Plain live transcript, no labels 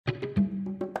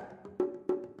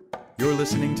You're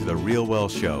listening to The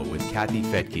RealWealth Show with Kathy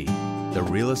Fettke, the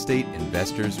real estate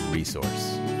investor's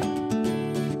resource.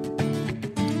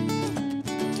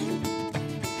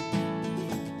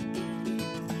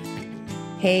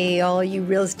 Hey, all you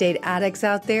real estate addicts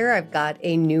out there, I've got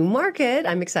a new market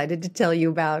I'm excited to tell you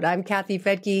about. I'm Kathy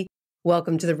Fettke.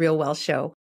 Welcome to The RealWealth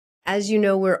Show. As you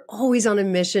know, we're always on a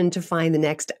mission to find the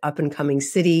next up-and-coming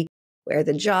city. Where are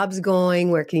the jobs going?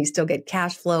 Where can you still get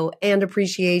cash flow and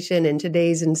appreciation in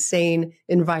today's insane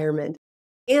environment?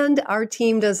 And our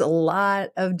team does a lot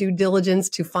of due diligence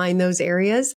to find those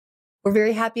areas. We're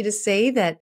very happy to say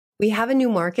that we have a new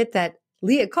market that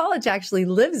Leah College actually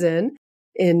lives in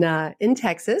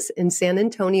Texas, in San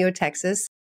Antonio, Texas.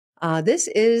 This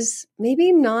is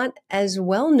maybe not as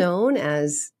well known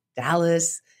as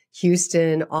Dallas,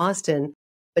 Houston, Austin,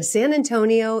 but San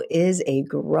Antonio is a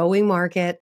growing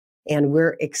market. And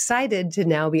we're excited to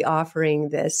now be offering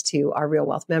this to our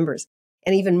RealWealth members.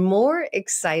 And even more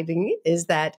exciting is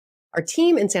that our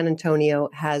team in San Antonio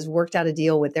has worked out a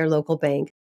deal with their local bank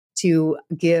to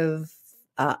give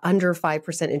under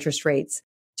 5% interest rates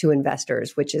to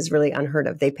investors, which is really unheard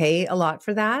of. They pay a lot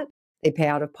for that. They pay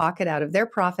out of pocket, out of their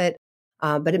profit,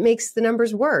 but it makes the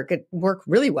numbers work. It work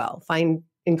really well. Find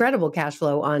incredible cash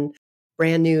flow on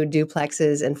brand new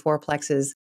duplexes and fourplexes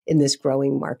in this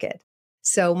growing market.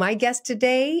 So my guest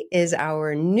today is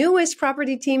our newest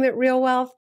property team at RealWealth.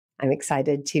 I'm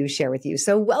excited to share with you.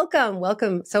 So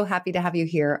welcome. So happy to have you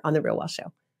here on the RealWealth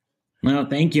Show. Well,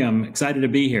 thank you. I'm excited to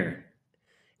be here.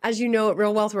 As you know, at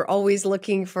RealWealth, we're always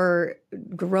looking for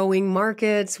growing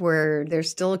markets where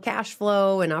there's still cash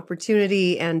flow and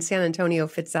opportunity, and San Antonio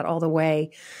fits that all the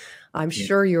way. I'm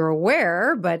sure you're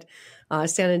aware, but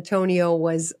San Antonio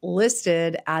was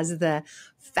listed as the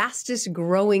fastest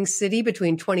growing city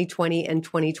between 2020 and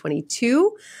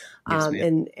 2022. Yes,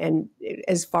 and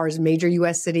as far as major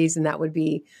U.S. cities, and that would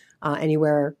be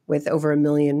anywhere with over 1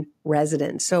 million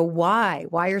residents. So why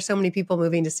are so many people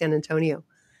moving to San Antonio?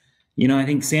 You know, I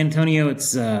think San Antonio,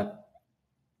 it's a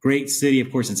great city. Of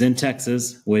course, it's in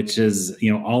Texas, which is,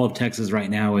 all of Texas right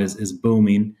now is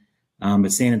booming.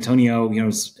 But San Antonio,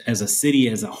 as a city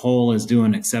as a whole, is doing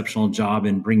an exceptional job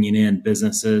in bringing in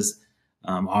businesses,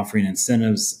 offering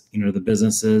incentives, to the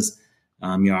businesses.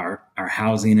 Our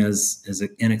housing is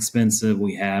inexpensive.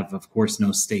 We have, of course,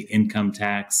 no state income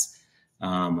tax.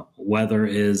 Weather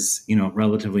is,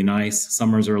 relatively nice.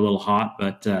 Summers are a little hot,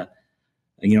 but,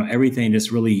 everything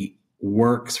just really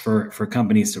works for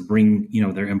companies to bring,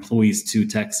 their employees to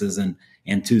Texas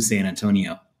and to San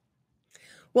Antonio.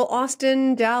 Well,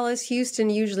 Austin, Dallas, Houston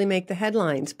usually make the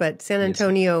headlines, but San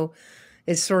Antonio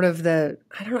is sort of I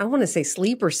want to say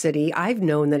sleeper city. I've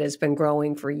known that it's been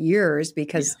growing for years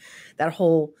because that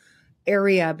whole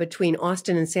area between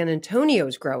Austin and San Antonio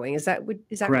is growing. Is that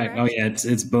correct? Oh yeah,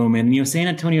 it's booming. San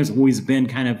Antonio has always been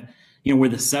kind of, we're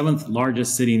the 7th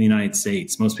largest city in the United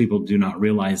States. Most people do not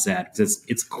realize that because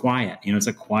it's quiet. It's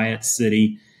a quiet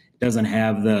city. It doesn't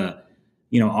have the,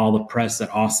 all the press that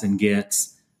Austin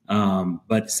gets.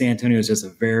 But San Antonio is just a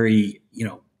very,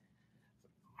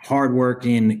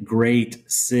 hardworking, great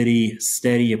city,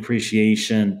 steady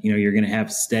appreciation. You're going to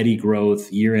have steady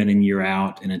growth year in and year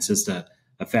out. And it's just a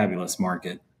fabulous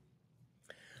market.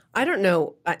 I don't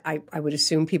know. I would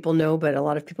assume people know, but a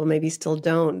lot of people maybe still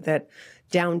don't, that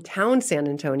downtown San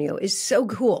Antonio is so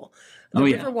cool. The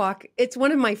Riverwalk, it's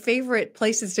one of my favorite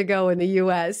places to go in the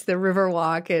U.S., the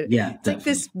Riverwalk. It's like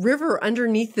this river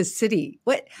underneath the city.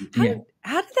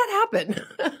 How did that happen?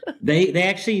 They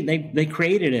actually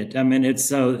created it. I mean, it's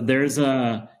there's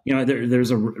a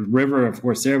there's a river, of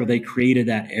course, there, but they created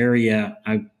that area.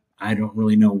 I don't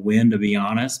really know when, to be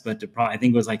honest, but I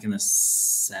think it was like in the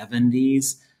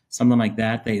 70s, something like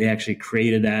that. They actually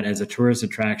created that as a tourist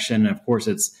attraction. And of course,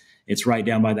 it's right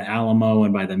down by the Alamo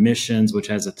and by the Missions, which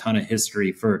has a ton of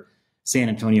history for San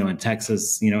Antonio and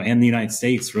Texas, and the United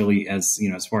States, really,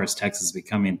 as far as Texas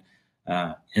becoming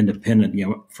independent,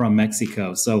 from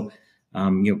Mexico. So,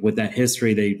 with that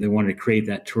history, they wanted to create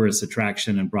that tourist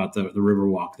attraction and brought the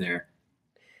Riverwalk there.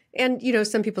 And,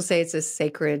 some people say it's a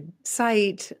sacred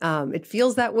site. It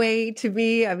feels that way to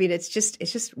me. I mean, it's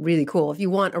just really cool. If you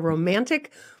want a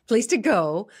romantic place to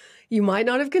go, you might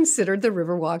not have considered the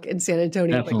Riverwalk in San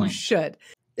Antonio, Definitely. But you should.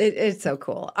 It's so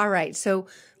cool. All right. So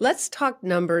let's talk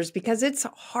numbers, because it's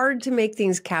hard to make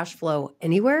things cash flow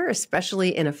anywhere,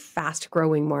 especially in a fast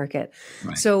growing market.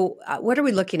 Right. So what are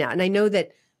we looking at? And I know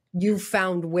that you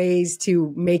found ways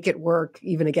to make it work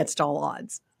even against all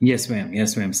odds. Yes, ma'am.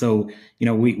 Yes, ma'am. So,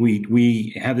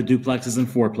 we have the duplexes and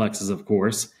fourplexes, of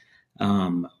course.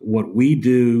 What we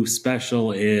do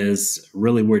special is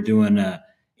really we're doing a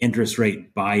interest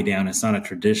rate buy down. It's not a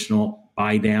traditional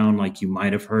buy down like you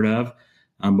might have heard of,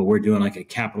 but we're doing like a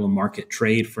capital market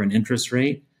trade for an interest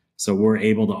rate. So we're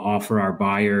able to offer our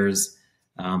buyers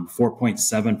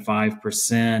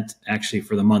 4.75%. Actually,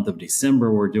 for the month of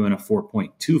December, we're doing a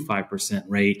 4.25%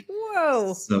 rate.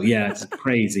 Whoa. So yeah, it's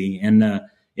crazy. And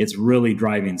it's really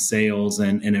driving sales,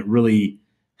 and it really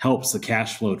helps the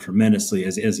cash flow tremendously.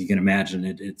 As you can imagine,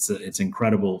 it's an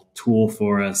incredible tool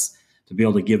for us to be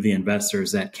able to give the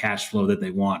investors that cash flow that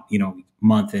they want,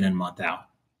 month in and month out.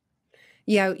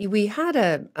 Yeah, we had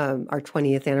our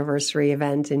 20th anniversary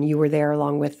event, and you were there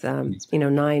along with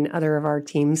 9 other of our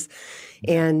teams,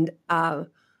 and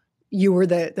you were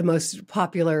the most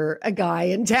popular guy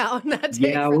in town that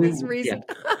day for this reason.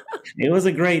 Yeah. It was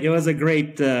a great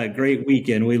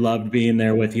weekend. We loved being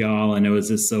there with y'all, and it was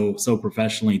just so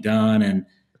professionally done, and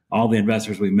all the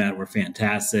investors we met were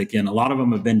fantastic, and a lot of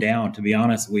them have been down. To be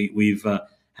honest, we've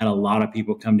had a lot of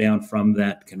people come down from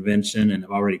that convention and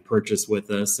have already purchased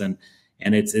with us, and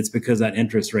it's because that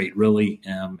interest rate really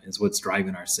is what's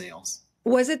driving our sales.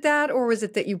 Was it that, or was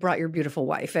it that you brought your beautiful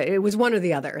wife? It was one or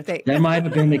the other. That might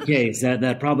have been the case.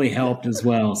 That probably helped as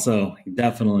well. So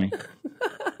definitely.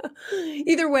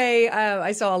 Either way,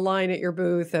 I saw a line at your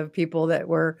booth of people that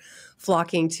were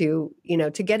flocking to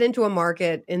get into a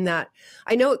market in that.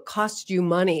 I know it costs you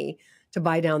money to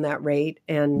buy down that rate,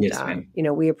 and yes,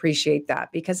 we appreciate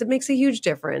that because it makes a huge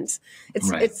difference.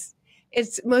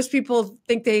 It's most people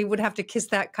think they would have to kiss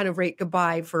that kind of rate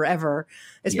goodbye forever,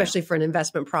 especially for an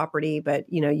investment property. But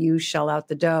you shell out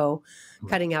the dough,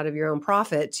 cutting out of your own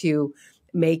profit to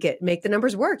make the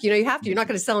numbers work. You have to. You're not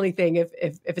going to sell anything if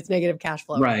it's negative cash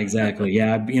flow. Right. Exactly.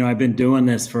 Yeah. I've been doing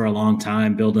this for a long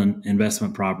time, building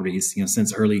investment properties,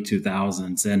 since early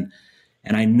 2000s, and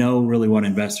I know really what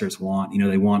investors want.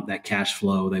 They want that cash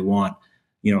flow. They want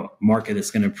market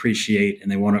that's going to appreciate,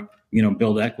 and they want to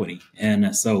build equity.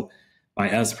 And so by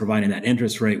us providing that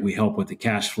interest rate, we help with the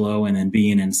cash flow, and then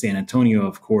being in San Antonio,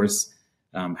 of course,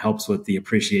 helps with the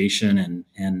appreciation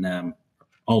and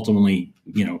ultimately,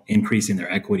 increasing their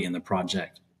equity in the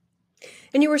project.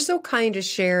 And you were so kind to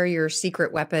share your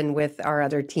secret weapon with our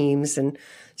other teams, and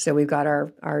so we've got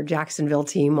our Jacksonville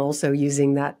team also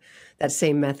using that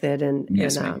same method in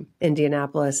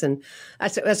Indianapolis, and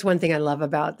that's one thing I love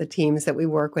about the teams that we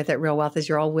work with at RealWealth is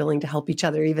you're all willing to help each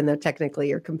other, even though technically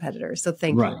you're competitors. So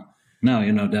thank you.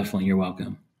 No, definitely. You're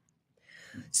welcome.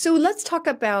 So let's talk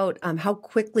about how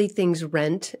quickly things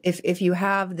rent. If you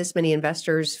have this many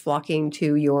investors flocking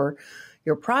to your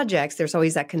projects, there's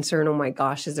always that concern, oh my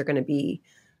gosh, is there going to be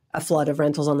a flood of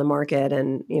rentals on the market,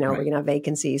 and we're going to have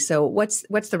vacancies. So what's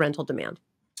the rental demand?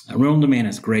 Rental demand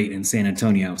is great in San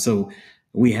Antonio. So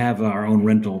we have our own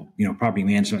rental, property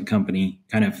management company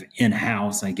kind of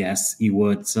in-house, I guess you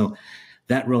would. So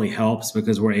that really helps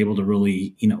because we're able to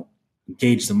really,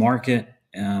 gauge the market.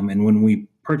 And when we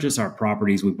purchase our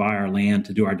properties, we buy our land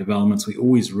to do our developments. We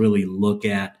always really look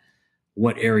at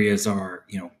what areas are,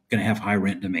 going to have high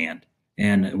rent demand,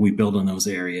 and we build in those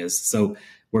areas. So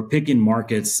we're picking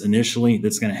markets initially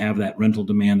that's going to have that rental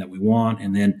demand that we want.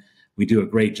 And then we do a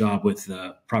great job with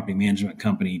the property management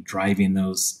company driving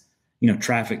those,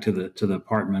 traffic to the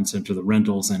apartments and to the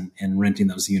rentals and renting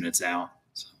those units out.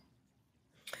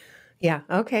 Yeah.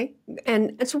 Okay.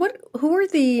 And so who are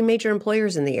the major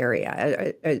employers in the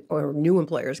area or new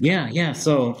employers? Yeah.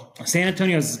 So San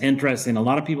Antonio is interesting. A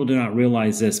lot of people do not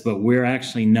realize this, but we're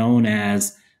actually known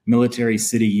as Military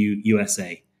City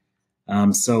USA.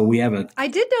 So we have I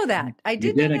did know that. I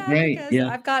did know that. Great. Yeah.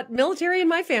 I've got military in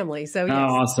my family. So yes.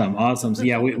 Oh, awesome. So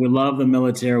yeah, we love the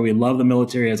military. We love the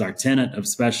military as our tenant,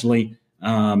 especially.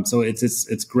 So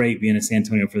it's great being in San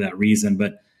Antonio for that reason.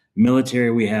 But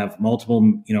military, we have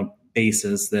multiple,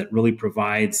 bases that really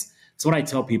provides. It's what I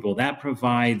tell people, that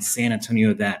provides San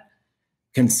Antonio that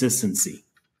consistency.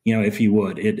 If you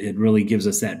would, it really gives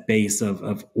us that base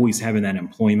of always having that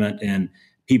employment and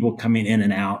people coming in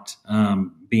and out.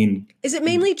 Is it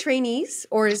mainly trainees,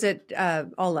 or is it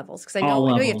all levels? Because I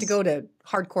know you have to go to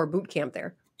hardcore boot camp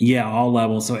there. Yeah, all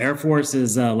levels. So Air Force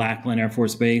is Lackland Air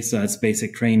Force Base. So that's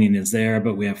basic training is there,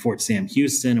 but we have Fort Sam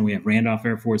Houston and we have Randolph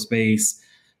Air Force Base.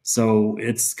 So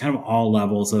it's kind of all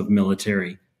levels of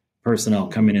military personnel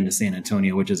coming into San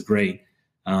Antonio, which is great.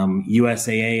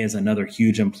 USAA is another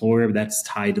huge employer that's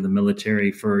tied to the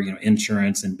military for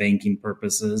insurance and banking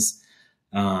purposes.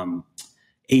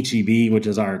 HEB, which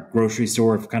is our grocery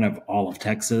store of kind of all of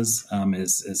Texas,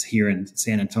 is here in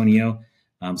San Antonio.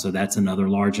 So that's another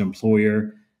large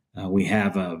employer. We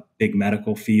have a big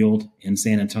medical field in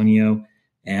San Antonio.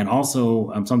 And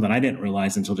also something I didn't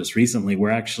realize until just recently,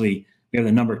 we have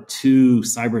the number 2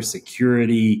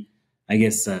 cybersecurity, I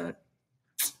guess,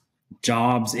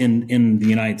 jobs in the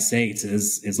United States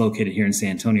is located here in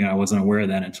San Antonio. I wasn't aware of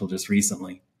that until just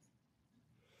recently.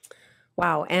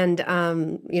 Wow. And,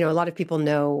 a lot of people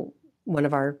know one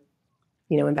of our,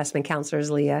 investment counselors,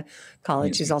 Leah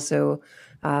College. She's also,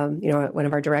 one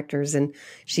of our directors, and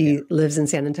she lives in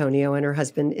San Antonio, and her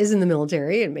husband is in the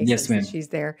military, and makes sense that she's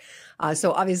there.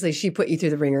 So obviously she put you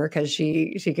through the ringer because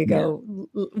she could go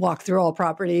walk through all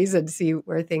properties and see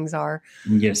where things are.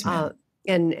 Yes, ma'am.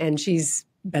 And she's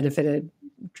benefited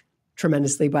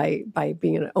tremendously by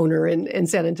being an owner in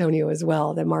San Antonio as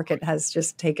well. The market has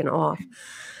just taken off.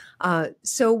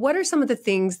 So what are some of the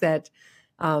things that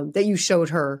you showed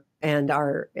her and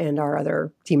our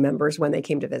other team members when they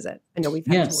came to visit? I know we've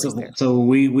had tours there. So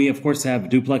we of course have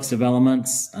duplex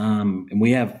developments, and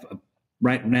we have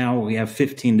right now we have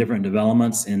 15 different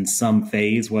developments in some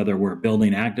phase, whether we're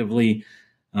building actively,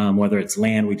 whether it's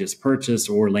land we just purchased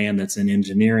or land that's in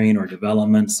engineering or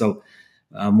development. So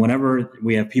whenever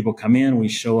we have people come in, we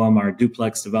show them our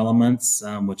duplex developments,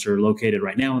 which are located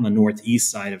right now on the northeast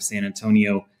side of San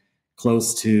Antonio,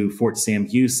 close to Fort Sam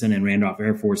Houston and Randolph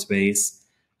Air Force Base,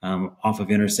 off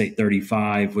of Interstate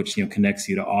 35, which connects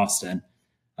you to Austin.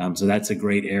 So that's a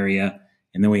great area.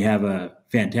 And then we have a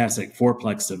fantastic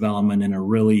fourplex development in a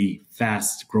really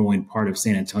fast-growing part of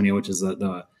San Antonio, which is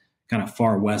the kind of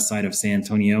far west side of San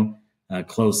Antonio,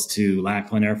 close to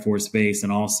Lackland Air Force Base,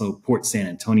 and also Port San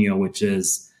Antonio, which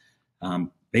is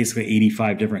basically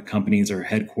 85 different companies are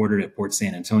headquartered at Port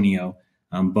San Antonio,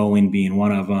 Boeing being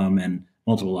one of them, and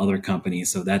multiple other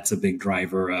companies. So that's a big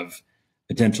driver of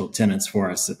potential tenants for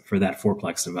us for that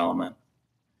fourplex development.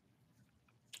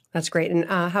 That's great. And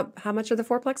how much are the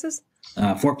fourplexes?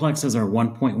 Fourplexes are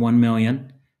 1.1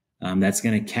 million. That's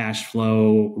going to cash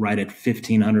flow right at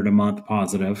 $1,500 a month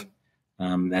positive.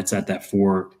 That's at that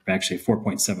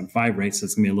 4.75 rate. So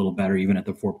it's going to be a little better even at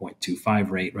the 4.25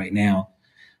 rate right now.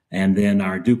 And then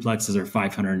our duplexes are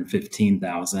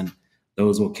 515,000.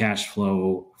 Those will cash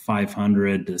flow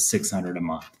 500 to 600 a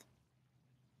month.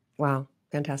 Wow.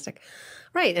 Fantastic.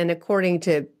 Right. And according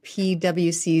to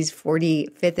PwC's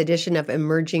 45th edition of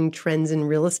Emerging Trends in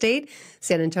Real Estate,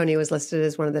 San Antonio is listed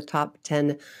as one of the top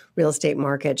 10 real estate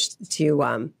markets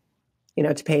to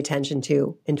pay attention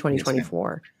to in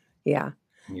 2024. Yes,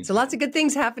 yeah. So lots of good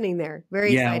things happening there.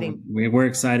 Very exciting. We're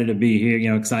excited to be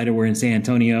here. Excited we're in San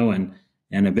Antonio and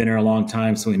have been here a long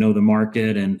time, so we know the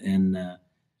market and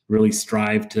really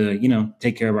strive to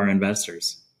take care of our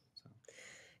investors.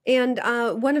 And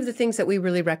one of the things that we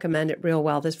really recommend at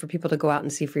RealWealth is for people to go out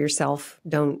and see for yourself.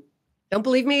 Don't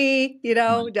believe me,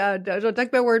 don't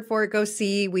take my word for it. Go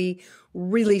see. We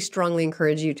really strongly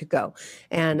encourage you to go.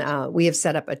 And we have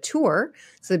set up a tour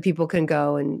so that people can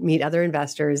go and meet other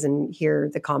investors and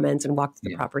hear the comments and walk through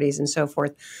the properties and so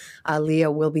forth. Leah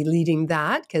will be leading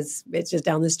that because it's just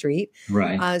down the street.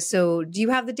 Right. So do you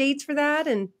have the dates for that?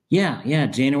 And Yeah.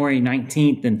 January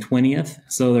 19th and 20th.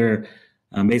 So they're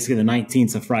basically the 19th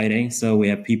is a Friday. So we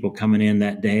have people coming in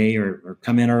that day or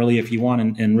come in early if you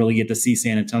want and really get to see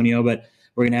San Antonio. But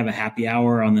we're going to have a happy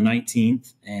hour on the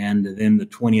 19th. And then the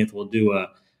 20th, we'll do a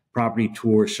property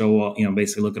tour, show,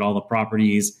 basically look at all the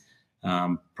properties,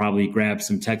 probably grab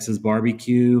some Texas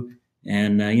barbecue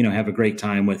and, have a great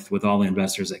time with all the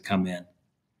investors that come in.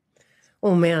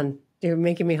 Oh, man, you're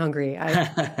making me hungry.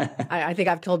 I think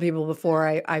I've told people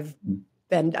before, I've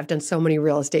done so many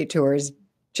real estate tours,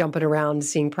 jumping around,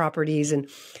 seeing properties. And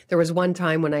there was one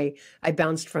time when I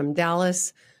bounced from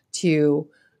Dallas to,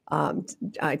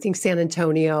 I think San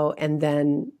Antonio, and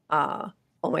then, oh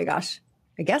my gosh,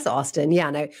 I guess Austin. Yeah.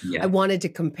 And I wanted to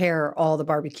compare all the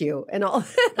barbecue and all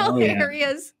the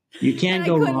areas. You can't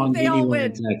go wrong anywhere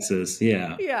in Texas.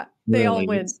 Yeah. Yeah. They all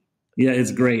win.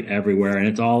 It's great everywhere. And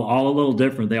it's all a little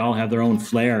different. They all have their own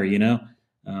flair,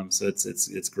 so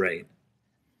it's great.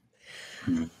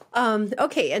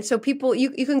 Okay. And so people,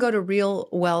 you can go to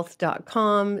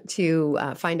realwealth.com to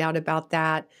find out about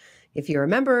that. If you're a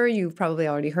member, you've probably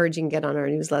already heard you can get on our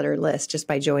newsletter list just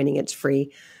by joining. It's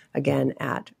free, again,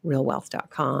 at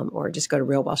realwealth.com, or just go to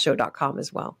realwealthshow.com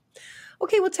as well.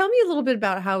 Okay. Well, tell me a little bit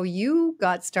about how you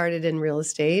got started in real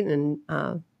estate and,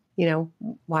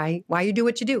 why you do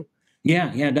what you do. Yeah,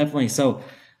 definitely. So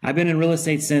I've been in real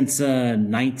estate since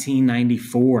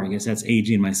 1994. I guess that's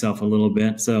aging myself a little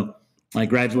bit. So I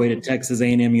graduated Texas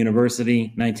A&M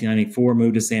University, 1994,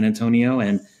 moved to San Antonio,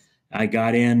 and I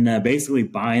got in basically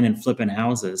buying and flipping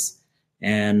houses,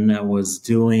 and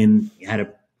had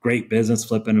a great business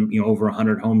flipping, over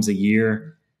 100 homes a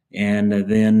year. And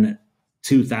then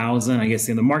 2000, I guess,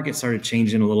 the market started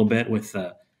changing a little bit with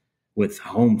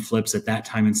home flips at that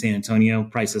time in San Antonio.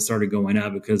 Prices started going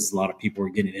up because a lot of people were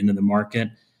getting into the market.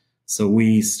 So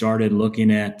we started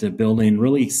looking at building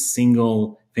really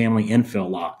single family infill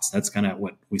lots. That's kind of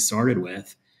what we started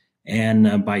with.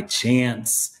 And by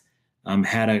chance,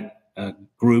 had a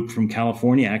group from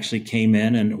California actually came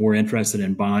in and were interested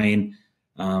in buying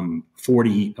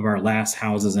 40 of our last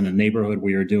houses in a neighborhood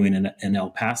we were doing in El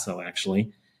Paso,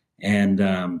 actually,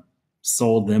 and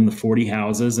sold them the 40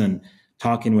 houses. And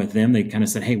talking with them, they kind of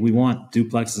said, hey, we want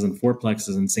duplexes and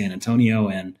fourplexes in San Antonio.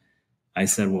 And I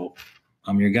said, well,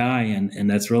 I'm your guy. And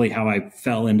that's really how I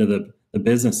fell into the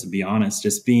business, to be honest,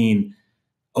 just being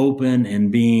open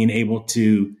and being able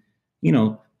to,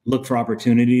 look for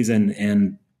opportunities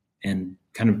and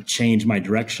kind of change my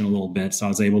direction a little bit. So I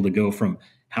was able to go from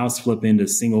house flipping to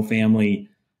single family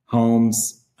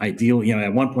homes, ideally,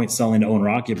 at one point selling to owner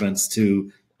occupants,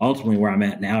 to ultimately where I'm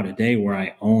at now today, where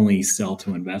I only sell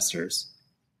to investors.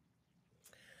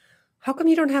 How come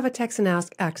you don't have a Texan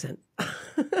accent?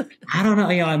 I don't know.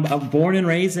 I'm born and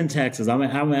raised in Texas. I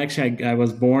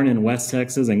was born in West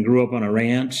Texas and grew up on a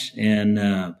ranch. And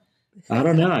I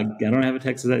don't know. I don't have a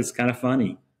Texas accent. It's kind of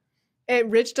funny.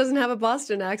 And Rich doesn't have a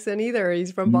Boston accent either.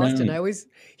 He's from Boston. No.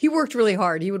 He worked really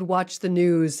hard. He would watch the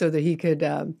news so that he could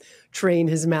train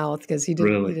his mouth, because he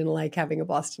didn't like having a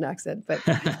Boston accent. But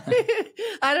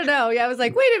I don't know. Yeah, I was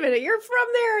like, wait a minute, you're from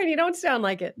there and you don't sound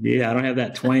like it. Yeah, I don't have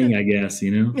that twang, I guess,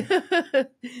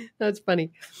 That's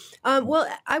funny. Well,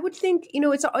 I would think,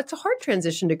 it's a hard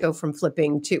transition to go from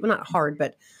flipping to, well, not hard,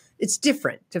 but it's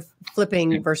different to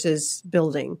flipping versus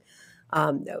building.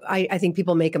 I think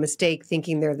people make a mistake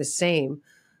thinking they're the same.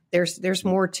 There's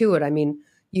more to it. I mean,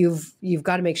 you've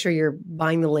got to make sure you're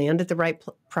buying the land at the right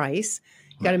price.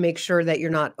 You got to make sure that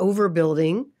you're not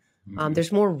overbuilding.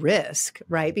 There's more risk,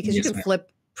 right? Because you can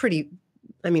flip 3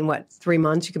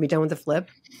 months, you can be done with the flip.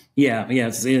 Yeah.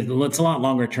 It's a lot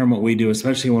longer term what we do,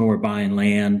 especially when we're buying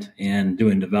land and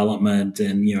doing development.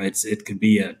 And, it could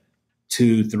be a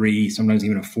 2, 3, sometimes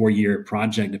even a 4-year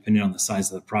project, depending on the size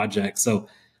of the project. So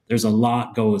there's a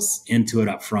lot goes into it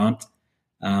up front.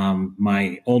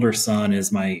 My older son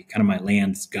is my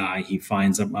lands guy. He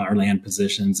finds our land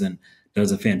positions and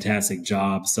does a fantastic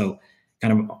job. So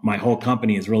kind of my whole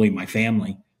company is really my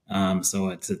family. So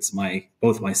it's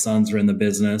both my sons are in the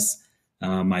business.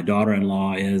 My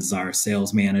daughter-in-law is our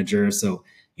sales manager. So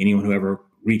anyone who ever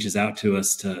reaches out to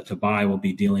us to buy will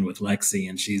be dealing with Lexi,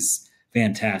 and she's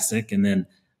fantastic. And then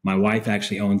my wife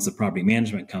actually owns the property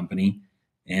management company.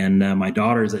 And my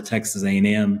daughter's at Texas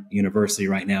A&M University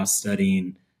right now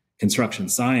studying construction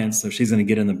science. So she's going to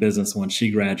get in the business once she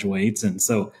graduates. And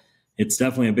so it's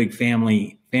definitely a big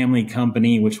family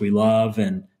company, which we love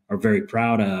and are very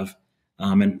proud of.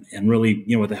 And really,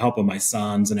 with the help of my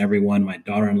sons and everyone, my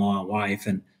daughter-in-law and wife,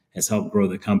 and has helped grow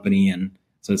the company. And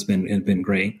so it's been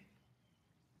great.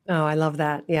 Oh, I love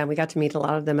that. Yeah, we got to meet a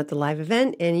lot of them at the live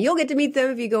event, and you'll get to meet them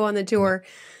if you go on the tour.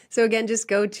 So again, just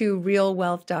go to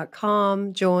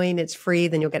RealWealth.com, join, it's free,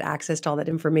 then you'll get access to all that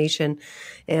information.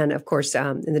 And of course,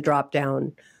 in the drop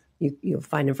down, you'll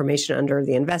find information under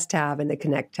the Invest tab and the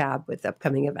Connect tab with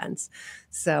upcoming events.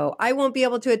 So I won't be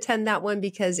able to attend that one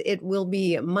because it will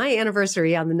be my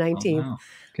anniversary on the 19th. Oh,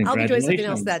 wow. I'll be doing something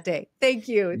else that day. Thank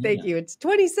you. Yeah. Thank you. It's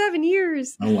 27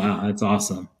 years. Oh, wow. That's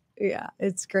awesome. Yeah,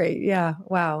 it's great. Yeah.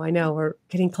 Wow. I know we're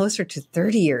getting closer to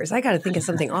 30 years. I got to think of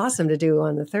something awesome to do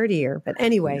on the 30 year. But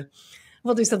anyway,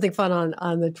 we'll do something fun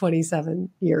on the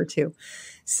 27 year too.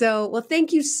 So, well,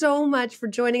 thank you so much for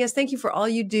joining us. Thank you for all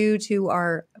you do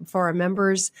for our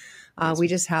members. We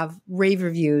just have rave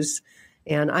reviews,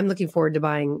 and I'm looking forward to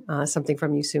buying something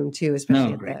from you soon too,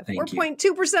 especially at the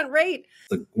 4.2% rate.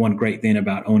 The one great thing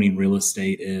about owning real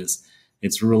estate is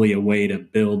it's really a way to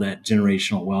build that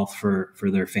generational wealth for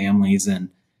their families. And,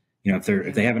 if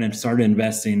they haven't started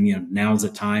investing, now's the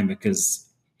time, because,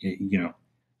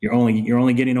 you're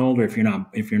only getting older if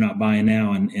you're not buying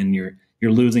now, and you're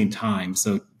losing time.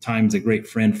 So time's a great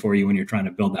friend for you when you're trying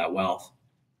to build that wealth.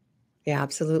 Yeah,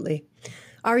 absolutely.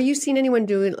 Are you seeing anyone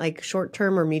doing like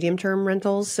short-term or medium-term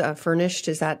rentals, furnished?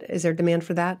 Is there demand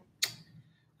for that?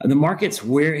 The markets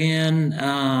we're in,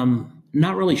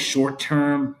 not really short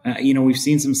term. We've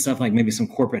seen some stuff like maybe some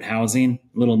corporate housing,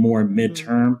 a little more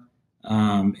midterm.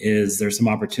 Is there some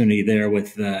opportunity there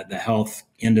with the health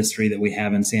industry that we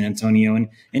have in San Antonio, and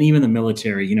even the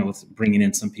military, with bringing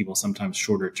in some people sometimes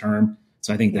shorter term.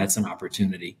 So I think that's an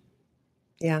opportunity.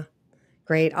 Yeah.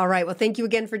 Great. All right. Well, thank you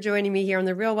again for joining me here on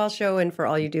the Real Wealth Show, and for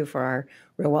all you do for our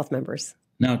Real Wealth members.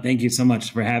 No, thank you so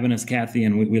much for having us, Kathy.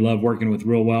 And we love working with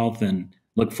Real Wealth and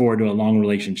look forward to a long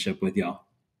relationship with y'all.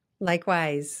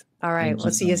 Likewise. All right.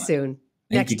 We'll see you soon.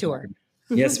 Next tour.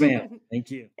 Yes, ma'am. Thank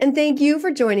you. And thank you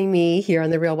for joining me here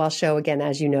on The Real Wealth Show. Again,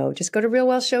 as you know, just go to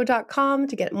realwealthshow.com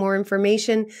to get more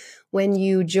information. When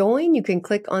you join, you can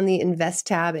click on the Invest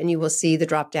tab and you will see the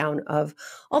drop down of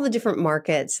all the different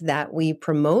markets that we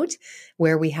promote,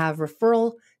 where we have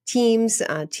referral teams,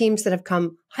 teams that have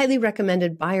come highly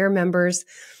recommended by our members.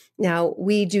 Now,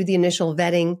 we do the initial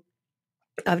vetting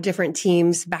of different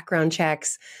teams, background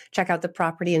checks, check out the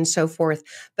property and so forth.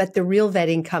 But the real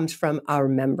vetting comes from our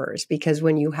members, because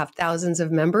when you have thousands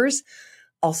of members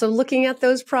also looking at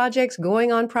those projects,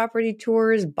 going on property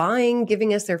tours, buying,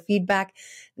 giving us their feedback,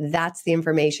 that's the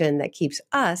information that keeps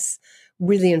us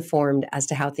really informed as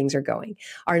to how things are going.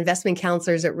 Our investment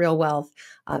counselors at Real Wealth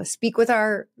speak with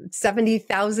our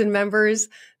 70,000 members,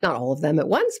 not all of them at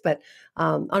once, but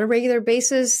on a regular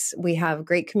basis. We have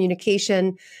great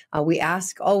communication. We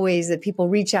ask always that people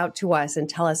reach out to us and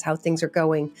tell us how things are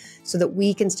going so that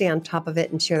we can stay on top of it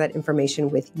and share that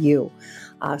information with you.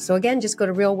 So again, just go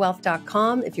to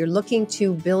realwealth.com. If you're looking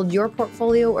to build your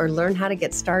portfolio or learn how to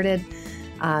get started,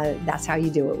 that's how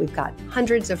you do it. We've got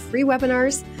hundreds of free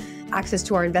webinars, access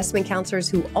to our investment counselors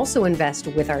who also invest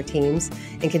with our teams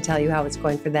and can tell you how it's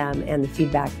going for them and the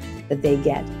feedback that they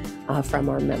get from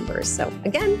our members. So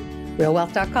again,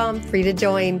 realwealth.com, free to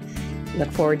join. Look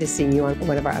forward to seeing you on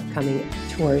one of our upcoming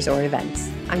tours or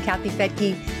events. I'm Kathy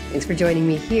Fetke. Thanks for joining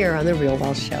me here on The Real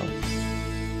Wealth Show.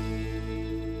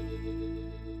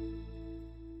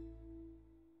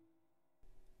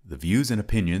 The views and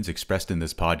opinions expressed in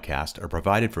this podcast are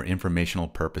provided for informational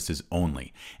purposes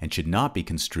only and should not be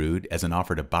construed as an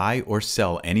offer to buy or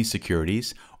sell any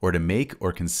securities or to make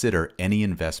or consider any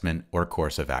investment or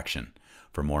course of action.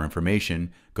 For more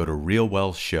information, go to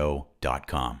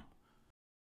realwealthshow.com.